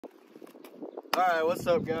Alright, what's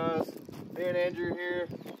up guys? Me and Andrew here.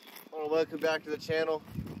 I want to welcome back to the channel.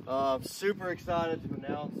 Super excited to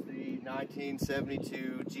announce the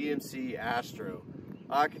 1972 GMC Astro.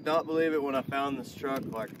 I could not believe it when I found this truck.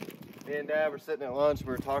 Like, me and Dad were sitting at lunch,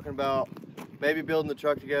 we were talking about maybe building the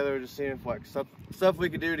truck together, just seeing if like stuff we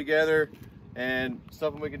could do together and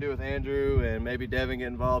something we could do with Andrew and maybe Devin get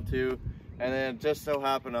involved too. And then it just so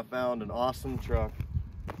happened I found an awesome truck.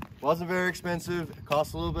 Wasn't very expensive, it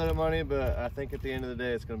cost a little bit of money, but I think at the end of the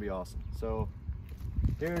day it's gonna be awesome. So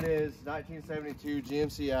here it is, 1972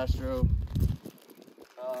 GMC Astro.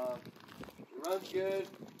 It runs good.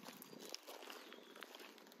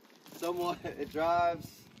 Somewhat, it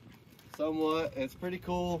drives somewhat. It's pretty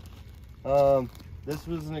cool. This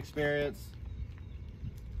was an experience.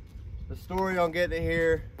 The story on getting it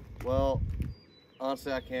here, well,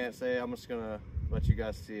 honestly I can't say. I'm just gonna let you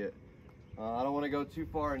guys see it. I don't want to go too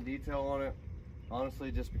far in detail on it,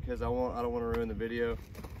 honestly, just because I don't want to ruin the video.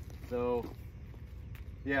 So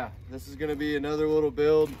yeah, this is going to be another little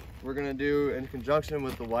build we're going to do in conjunction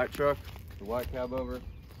with the white truck, the white cabover.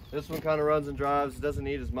 This one kind of runs and drives. It doesn't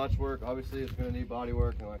need as much work. Obviously it's going to need body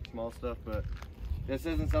work and like small stuff, but this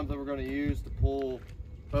isn't something we're going to use to pull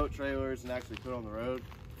boat trailers and actually put on the road.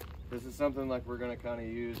 This is something like we're going to kind of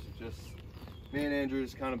use to just, me and Andrew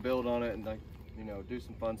just kind of build on it and like, you know, do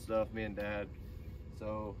some fun stuff, me and Dad.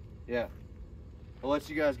 So yeah, I'll let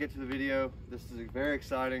you guys get to the video. This is very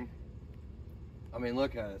exciting. I mean,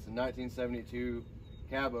 look at it. It's a 1972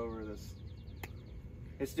 cabover.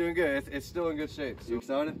 It's doing good. It's still in good shape. So you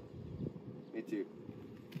excited? Me too.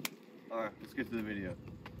 All right, let's get to the video.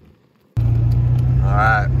 All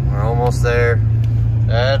right, we're almost there.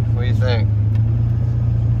 Dad, what do you think?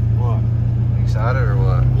 What? You excited or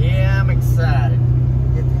what? Yeah, I'm excited.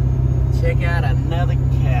 Check out another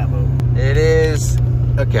cabover. It is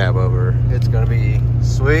a cabover. It's gonna be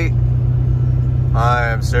sweet. I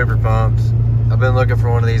am super pumped. I've been looking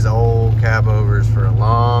for one of these old cabovers for a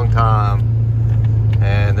long time,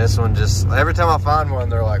 and this one just, every time I find one,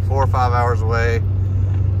 they're like 4 or 5 hours away.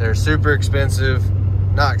 They're super expensive.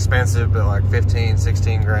 Not expensive, but like 15,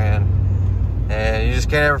 16 grand. And you just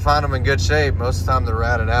can't ever find them in good shape. Most of the time they're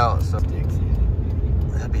ratted out. So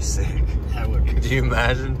that'd be sick. That would be. Could you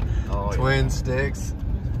imagine? Oh, Twin yeah. sticks.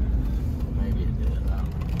 Maybe it did. I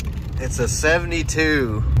don't know. It's a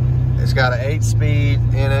 72. It's got an 8-speed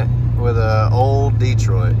in it with an old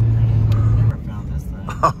Detroit. Never found this thing.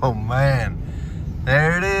 Oh man,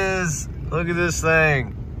 there it is. Look at this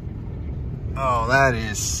thing. Oh, that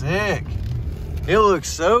is sick. It looks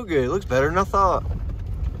so good. It looks better than I thought.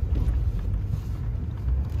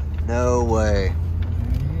 No way.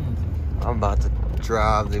 I'm about to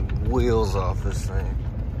drive the wheels off this thing.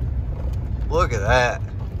 Look at that.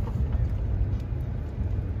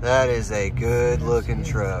 That is a good looking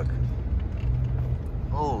truck.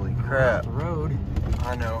 Holy crap. Off the road.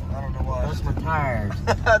 I know. I don't know why. That's my tires.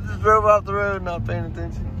 I just drove off the road not paying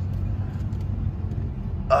attention.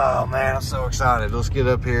 Oh man, I'm so excited. Let's get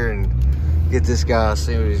up here and get this guy,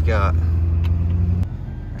 see what he's got.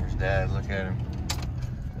 There's Dad, look at him.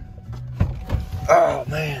 Oh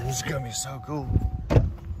man, this is gonna be so cool.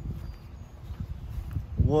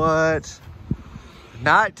 What?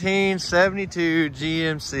 1972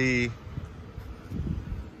 GMC.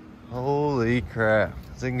 Holy crap.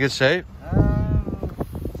 Is it in good shape?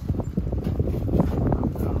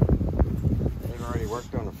 They've already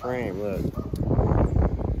worked on the frame, look.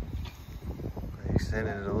 They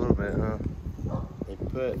extended it a little bit, huh?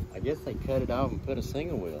 I guess they cut it off and put a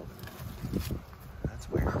single wheel. That's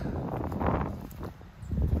weird.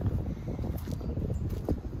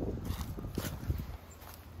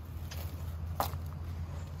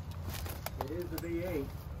 It is the V8.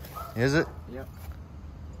 Is it? Yep.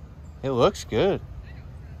 It looks good.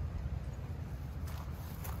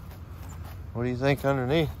 What do you think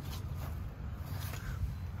underneath?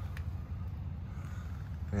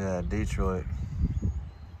 Yeah, Detroit.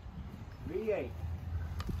 V8.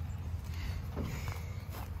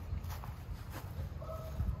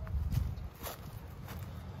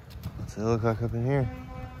 What's it look like up in here?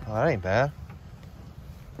 Oh, that ain't bad.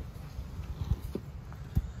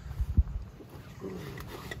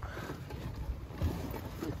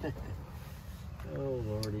 Oh,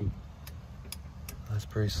 Lordy. That's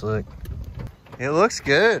pretty slick. It looks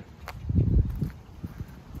good.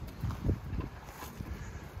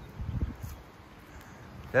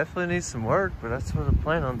 Definitely needs some work, but that's what I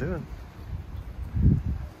plan on doing.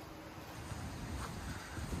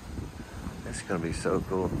 It's gonna be so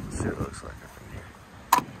cool. Let's see what it looks like from here.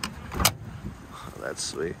 Oh, that's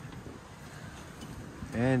sweet.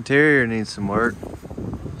 Interior needs some work.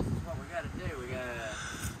 What we gotta do, we gotta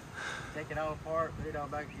take it all apart, put it all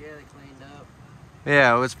back together, cleaned up.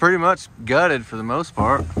 Yeah, it was pretty much gutted for the most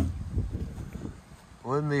part.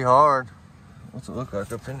 Wouldn't be hard. What's it look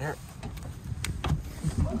like up in here?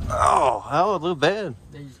 Oh, that would look bad.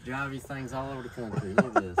 They just drive these things all over the country.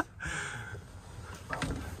 Look at this.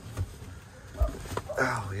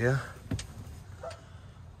 Oh, yeah.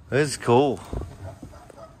 This is cool.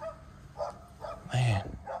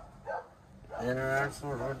 Man. Inner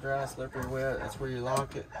axle, road dry, slippery, wet. That's where you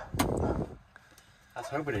lock it. I was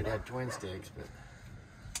hoping it had twin sticks, but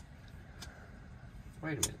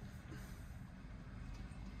wait a minute.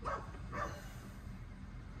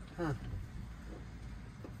 Huh.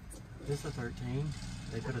 Is this a 13?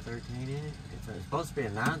 They put a 13 in it? It's supposed to be a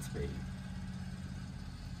 9-speed.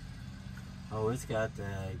 Oh, it's got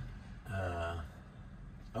the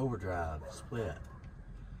overdrive split.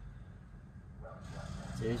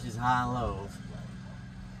 So it's just high and lows.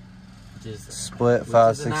 Just split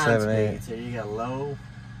 5, 6, 7, 8. So you got low,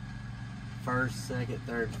 first, second,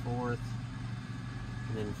 third, fourth,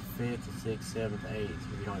 and then 5th, 6th, 7th, 8th.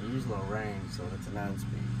 So you don't use low range, so it's a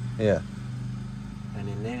 9-speed. Yeah. And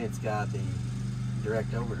then it's got the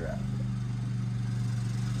direct overdrive.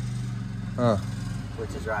 Huh.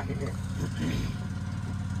 Which is right here.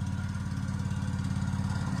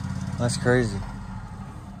 That's crazy.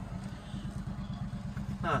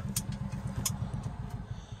 Huh.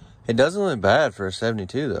 It doesn't look bad for a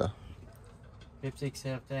 72 though. 5th, 6th,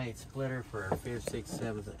 7th, 8th. Splitter for 5th, 6th,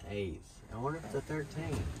 7th, and 8th. I wonder if it's a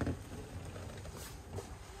 13.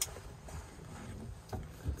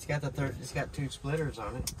 It's got 2 splitters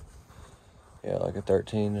on it. Yeah, like a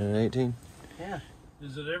 13 and an 18. Yeah.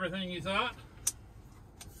 Is it everything you thought?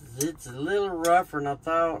 It's a little rougher than I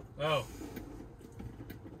thought. Oh.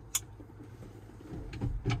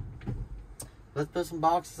 Let's put some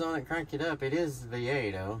boxes on it and crank it up. It is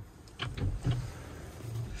V8 though.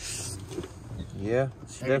 Yeah.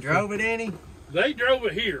 Have you drove it any? They drove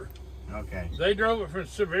it here. Okay. They drove it from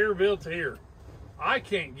Sevierville to here. I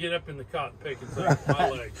can't get up in the cotton picking thing with my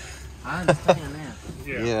legs. I understand that.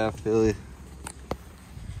 Yeah. Yeah, I feel you.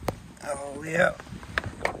 Oh, yeah.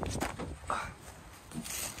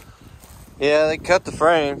 Yeah, they cut the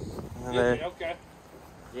frame. And Okay.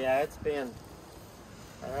 Yeah, it's been.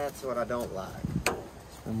 That's what I don't like.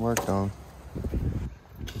 it's been worked on.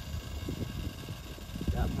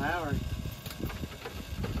 Got power.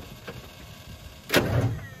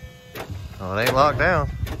 Oh, it ain't locked down.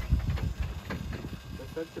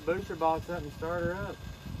 Let's hook the booster box up and start her up.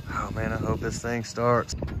 Oh, man, I hope this thing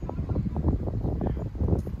starts.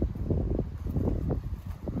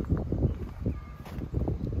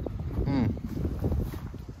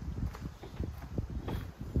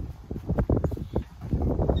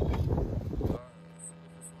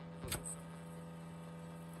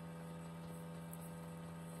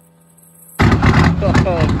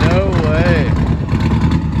 Oh, no way.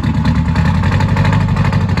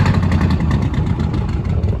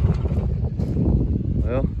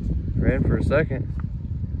 Well, ran for a second.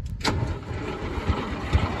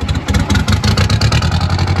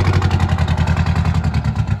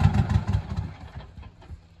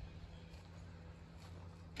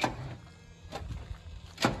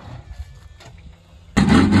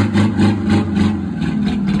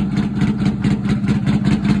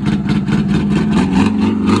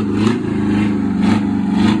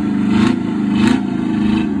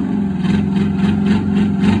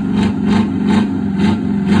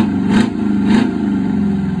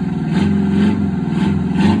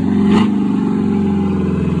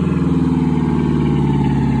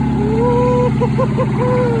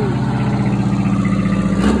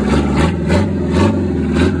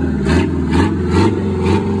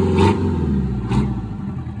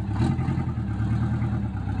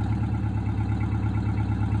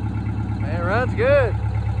 Man, runs good.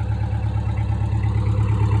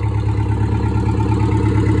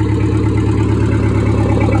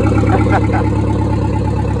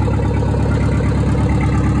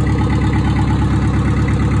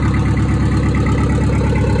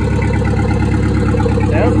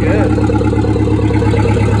 Sounds good.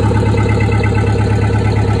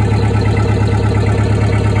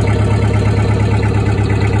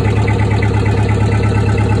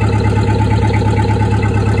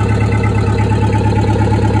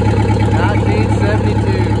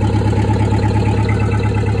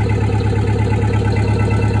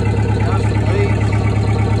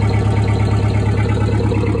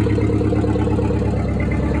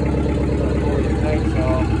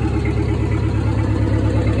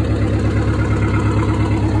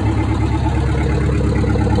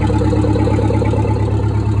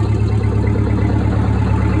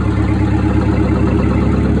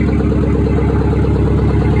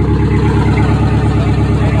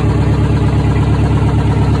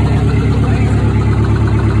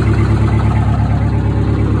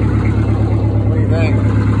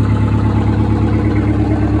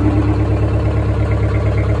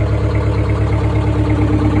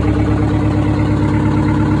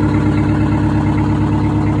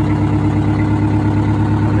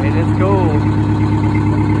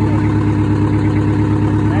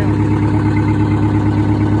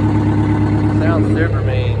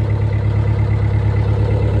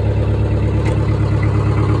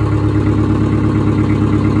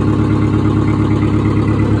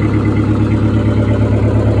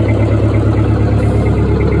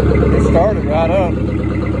 shot up.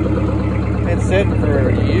 Been sitting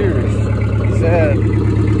for years, he said.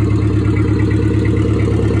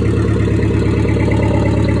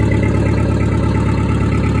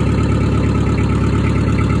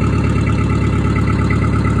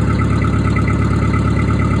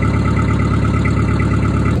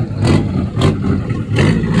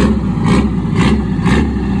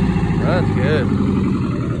 Runs good.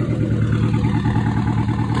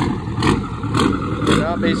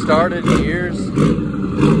 Not be started in years.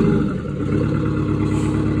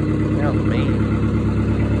 How mean.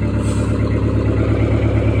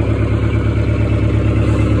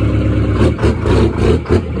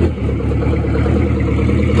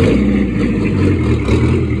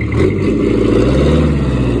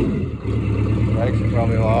 Brakes are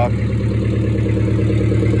probably locked.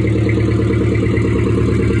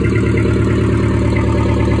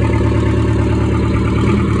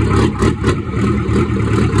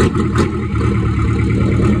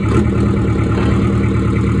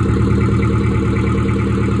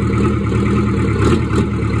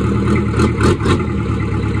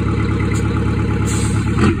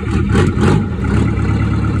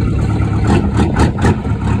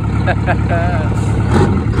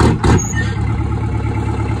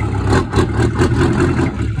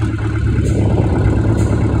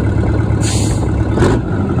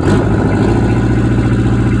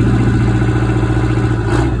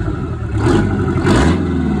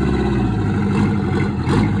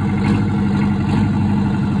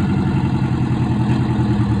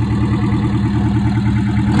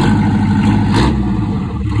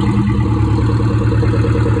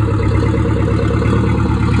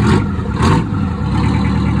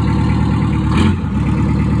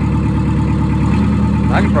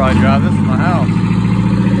 I could probably drive this in my house.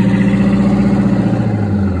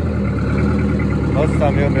 Most of the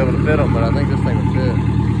time you won't be able to fit them, but I think this thing will fit.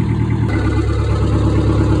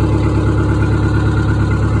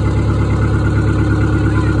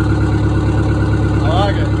 I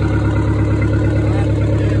like it.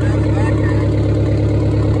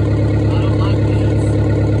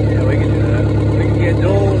 Yeah, we can do that. We can get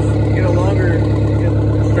duals, get a longer,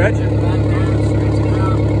 stretch it.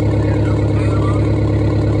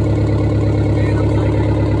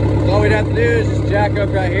 All we'd have to do is just jack up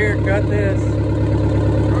right here, cut this.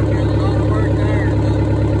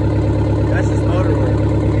 That's just motor work.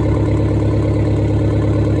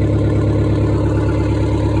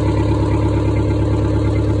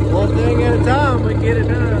 One thing at a time, we can get it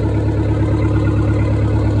done.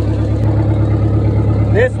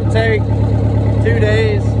 This will take 2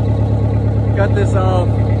 days. Cut this off.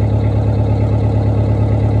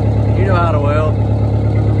 You know how to weld.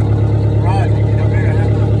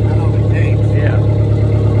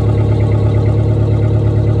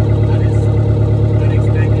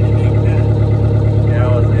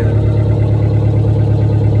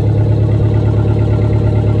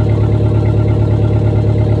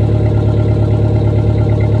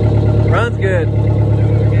 Runs good.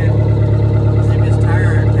 See this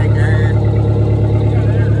tire, take air.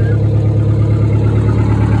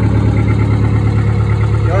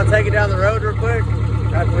 You want to take it down the road real quick?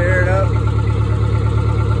 After we air it up?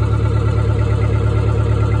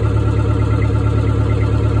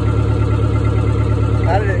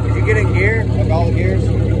 How did you get in gear? Like all the gears?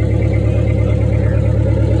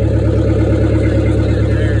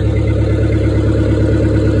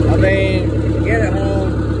 I mean, get it home.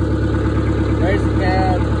 Raise the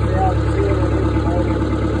cab, see how the ceiling is motor.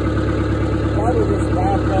 Probably just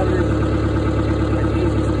valve covers. Like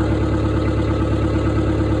easy stuff.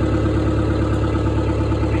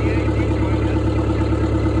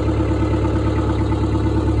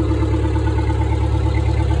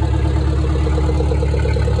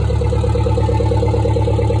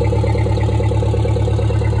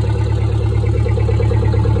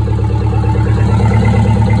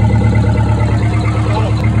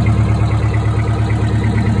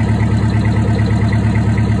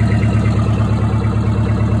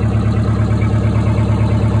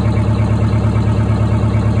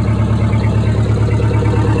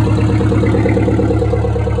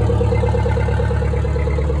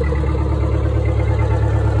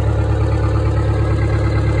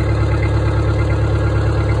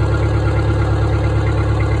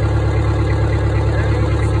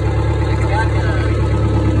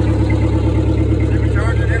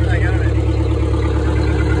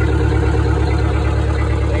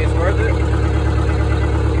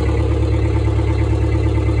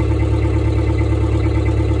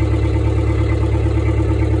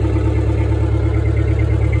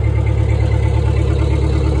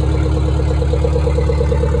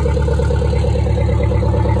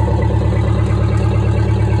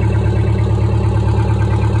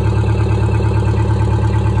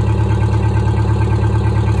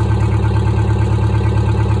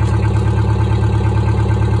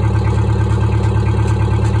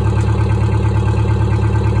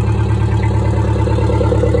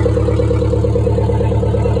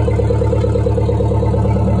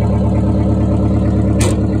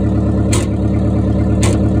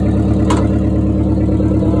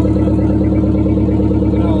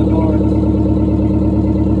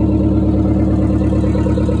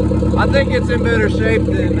 I think it's in better shape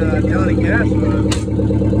than Johnny Cash was.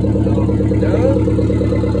 No?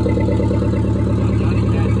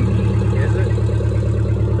 Is it?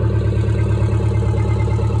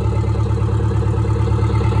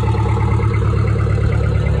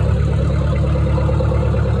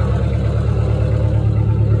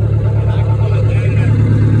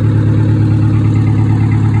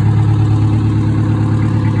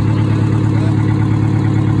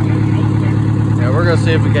 Yeah, we're gonna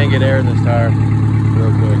see if we can't get air in this tire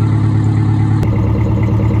real quick.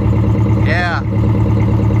 Yeah,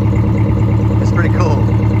 it's pretty cool.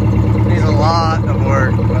 Needs a lot of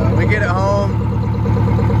work. We get it home,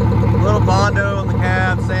 little Bondo on the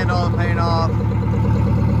cab, sand all the paint off.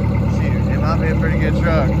 Shoot, it might be a pretty good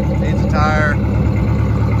truck. Needs a tire.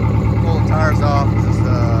 Pull the tires off because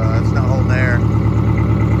it's not holding air.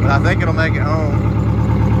 But I think it'll make it home.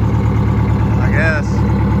 I guess.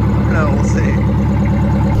 No, we'll see.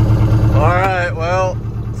 All right, well,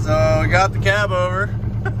 so we got the cab over.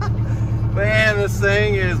 Man, this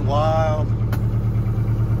thing is wild.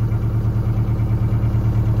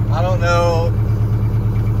 I don't know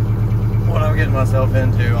what I'm getting myself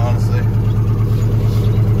into, honestly.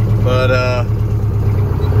 But,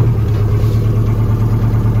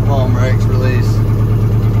 come on, brakes, release.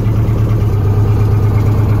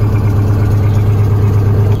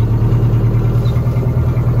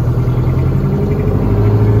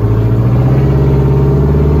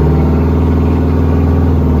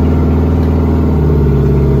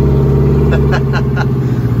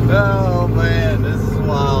 Oh man, this is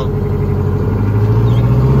wild.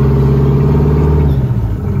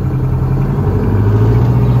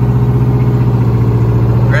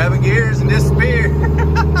 Grabbing gears and disappear.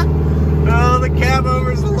 Oh, the cab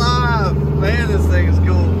over's alive. Man, this thing is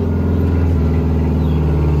cool.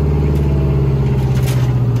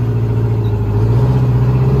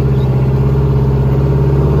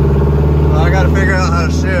 Well, I gotta figure out how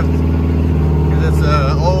to shift because it's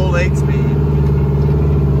an old 8-speed.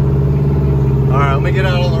 All right, let me get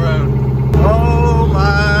out on the road. Oh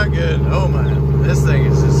my goodness, oh man, this thing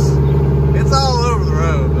is just, it's all over the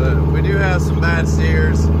road, but we do have some bad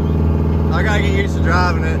steers. I gotta get used to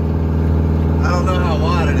driving it. I don't know how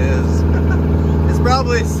wide it is. It's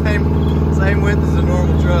probably the same width as a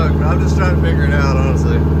normal truck, but I'm just trying to figure it out,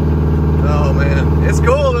 honestly. Oh man, it's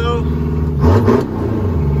cool though.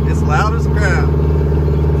 It's loud as crap.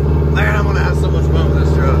 Man, I'm gonna have so much fun with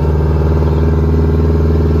this truck.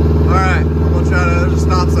 All right. There's a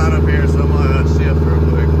stop sign up here, so I'm gonna shift real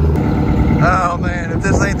quick. Oh man, if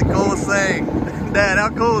this ain't the coolest thing. Dad, how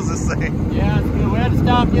cool is this thing? Yeah, it's good. We had to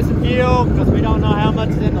stop and get some fuel because we don't know how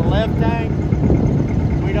much is in the left tank.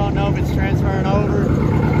 We don't know if it's transferring over.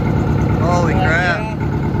 Holy crap.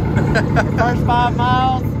 Yeah. First 5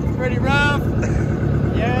 miles, it's pretty rough.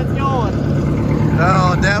 Yeah, it's going.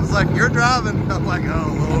 Oh, Dad was like, you're driving. I'm like,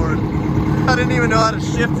 oh Lord. I didn't even know how to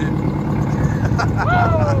shift it.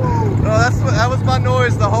 Oh, that was my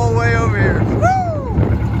noise the whole way over here. Woo!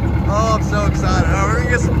 Oh, I'm so excited. All right, we're gonna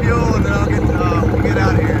get some fuel and then we'll get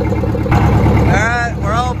out of here. All right,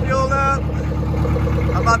 we're all fueled up.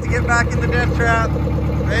 I'm about to get back in the death trap.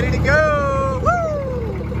 Ready to go.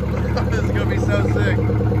 Woo! This is gonna be so sick.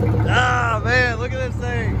 Ah, man, look at this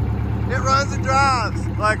thing. It runs and drives.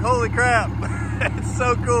 Like, holy crap. It's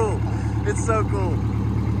so cool. It's so cool.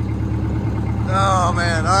 Oh,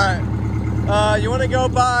 man, all right. You want to go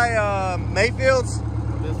by Mayfield's?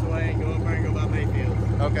 This way, go over and go by Mayfield.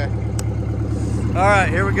 Okay. All right,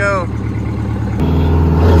 here we go.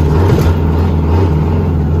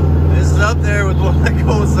 This is up there with one of the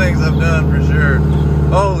coolest things I've done for sure.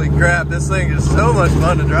 Holy crap, this thing is so much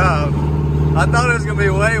fun to drive. I thought it was going to be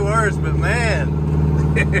way worse, but man,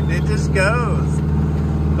 it just goes.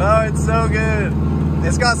 Oh, it's so good.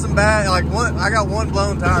 It's got some bad, I got one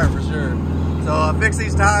blown tire for sure. So I fixed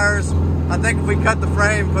these tires. I think if we cut the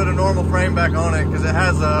frame, put a normal frame back on it, because it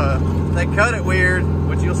has they cut it weird,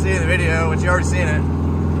 which you'll see in the video, which you already seen it.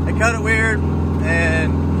 They cut it weird,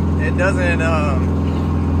 and it doesn't,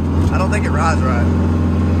 I don't think it rides right.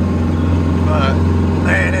 But,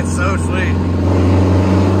 man, it's so sweet.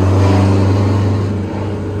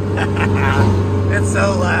 It's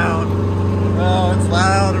so loud. Oh, it's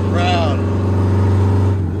loud and proud.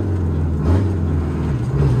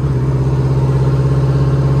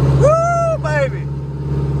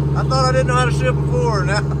 I thought I didn't know how to shift before.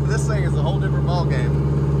 Now this thing is a whole different ball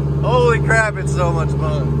game. Holy crap, it's so much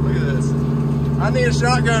fun. Look at this. I need a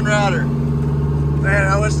shotgun rider. Man,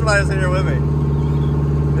 I wish somebody was here with me.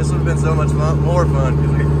 This would have been so much fun, more fun.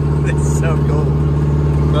 It's so cool.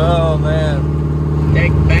 Oh man.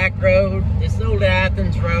 Take the back road. It's old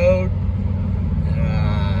Athens Road.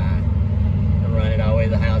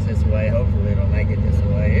 this way. Hopefully it'll make it this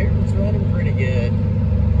way. It's running pretty good.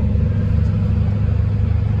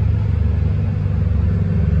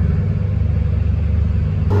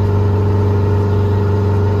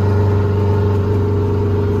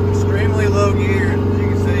 Extremely low gear. You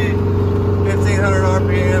can see 1,500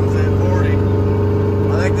 RPMs at 40.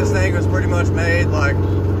 I think this thing was pretty much made like,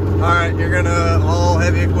 all right, you're gonna haul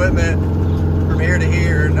heavy equipment from here to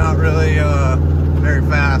here, not really very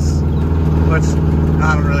fast, which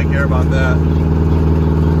I don't really care about that.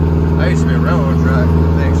 I used to be a railroad track.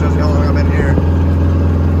 I think shows you how long I've been here.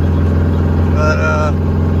 But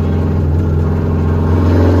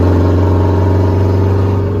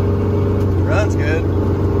runs good.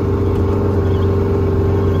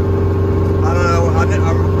 I don't know.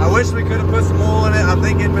 I wish we could have put some oil in it. I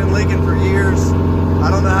think it'd been leaking for years. I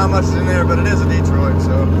don't know how much is in there, but it is a Detroit,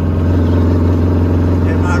 so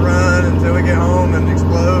it might run until we get home and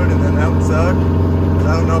explode, and then that would suck.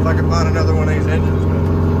 I don't know if I can find another one of these engines, but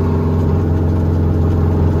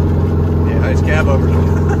yeah, it's cab over.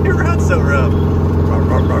 It runs so rough.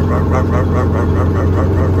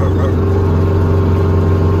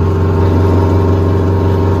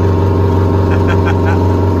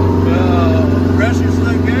 Pressures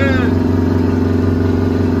look good.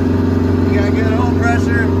 You got good oil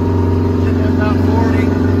pressure. Sitting at about 40.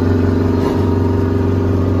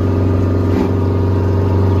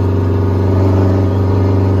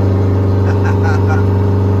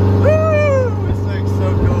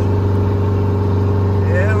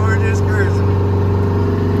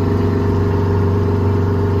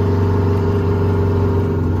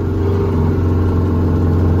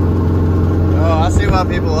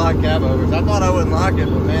 People like cabovers. I thought I wouldn't like it,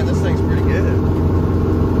 but man, this thing's pretty good. It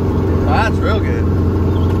rides real good.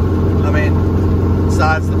 I mean,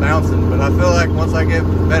 besides the bouncing, but I feel like once I get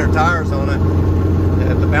better tires on it,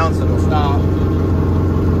 the bouncing will stop.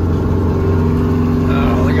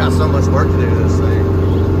 Oh, they got so much work to do to this thing.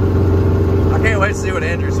 I can't wait to see what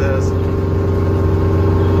Andrew says.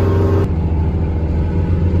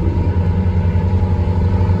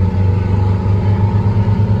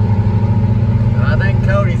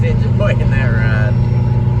 Cody's enjoying that ride.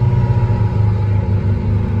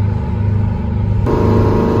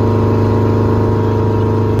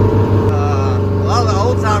 A lot of the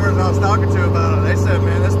old timers I was talking to about it, they said,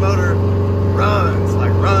 man, this motor runs,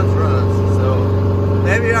 like runs. So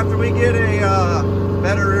maybe after we get a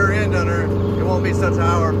better rear end under it, it won't be such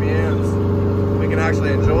high RPMs. We can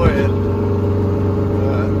actually enjoy it.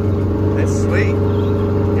 It's sweet.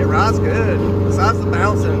 It rides good. Besides the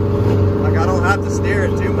bouncing, like I don't have to steer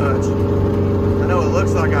it too much. I know it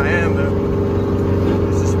looks like I am, but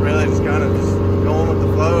it's just really just kind of just going with the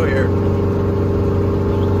flow here.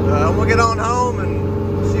 We'll get on home and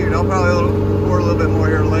shoot, I'll probably record a little bit more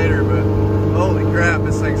here later, but holy crap,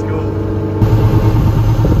 this thing's cool.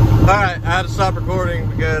 Alright, I had to stop recording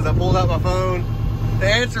because I pulled out my phone to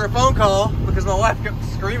answer a phone call because my wife kept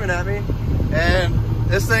screaming at me, and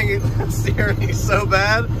this thing is steering me so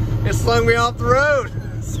bad, it slung me off the road.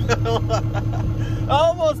 So, I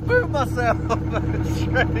almost pooped myself.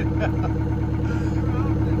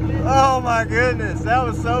 Oh my goodness, that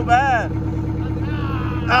was so bad.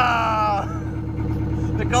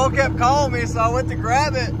 Nicole kept calling me, so I went to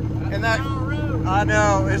grab it, and that, I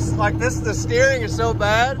know, it's like this, the steering is so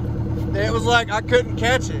bad that it was like I couldn't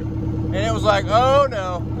catch it, and it was like, oh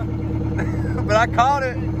no. But I caught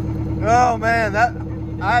it. Oh man, that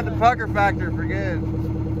I had the pucker factor for good.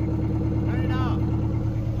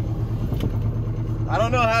 I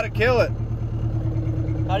don't know how to kill it.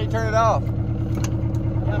 How do you turn it off? You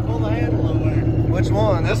gotta pull the handle over. Which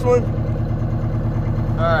one? This one?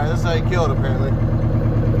 Alright, this is how you kill it apparently.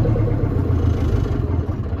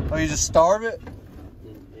 Oh, you just starve it?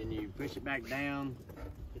 And you push it back down,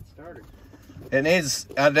 get started. It needs,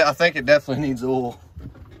 I think it definitely needs oil.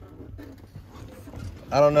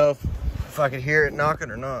 I don't know if I could hear it knocking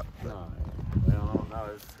or not. No, well,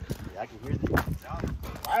 no, I can hear the sound.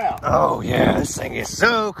 Wow. Oh yeah, this thing is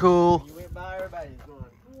so cool. You went by, everybody's going,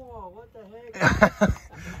 whoa, what the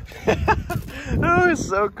heck? Oh, it's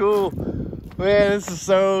so cool. Man, this is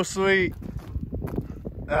so sweet.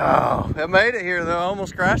 Oh, I made it here though. I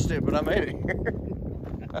almost crashed it, but I made it here.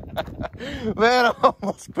 Man, I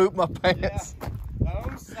almost pooped my pants. Yeah. My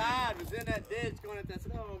own side was in that ditch going at that.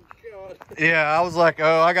 Oh God. Yeah, I was like,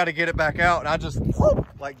 oh, I got to get it back out, and I just whoop,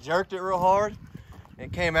 like jerked it real hard.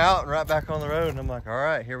 It came out and right back on the road, and I'm like, all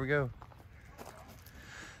right, here we go.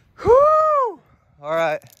 Whoo! All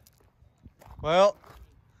right. Well,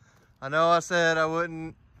 I know I said I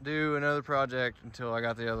wouldn't do another project until I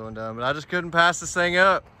got the other one done, but I just couldn't pass this thing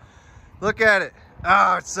up. Look at it.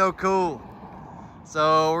 Oh, it's so cool.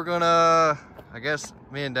 So we're gonna, I guess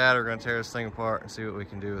me and Dad are gonna tear this thing apart and see what we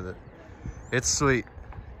can do with it. It's sweet,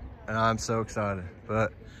 and I'm so excited.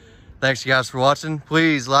 But thanks you guys for watching.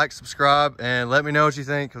 Please like, subscribe, and let me know what you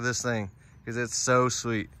think of this thing, because it's so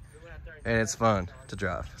sweet and it's fun to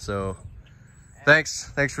drive. So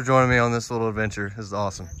thanks for joining me on this little adventure. This is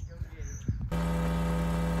awesome.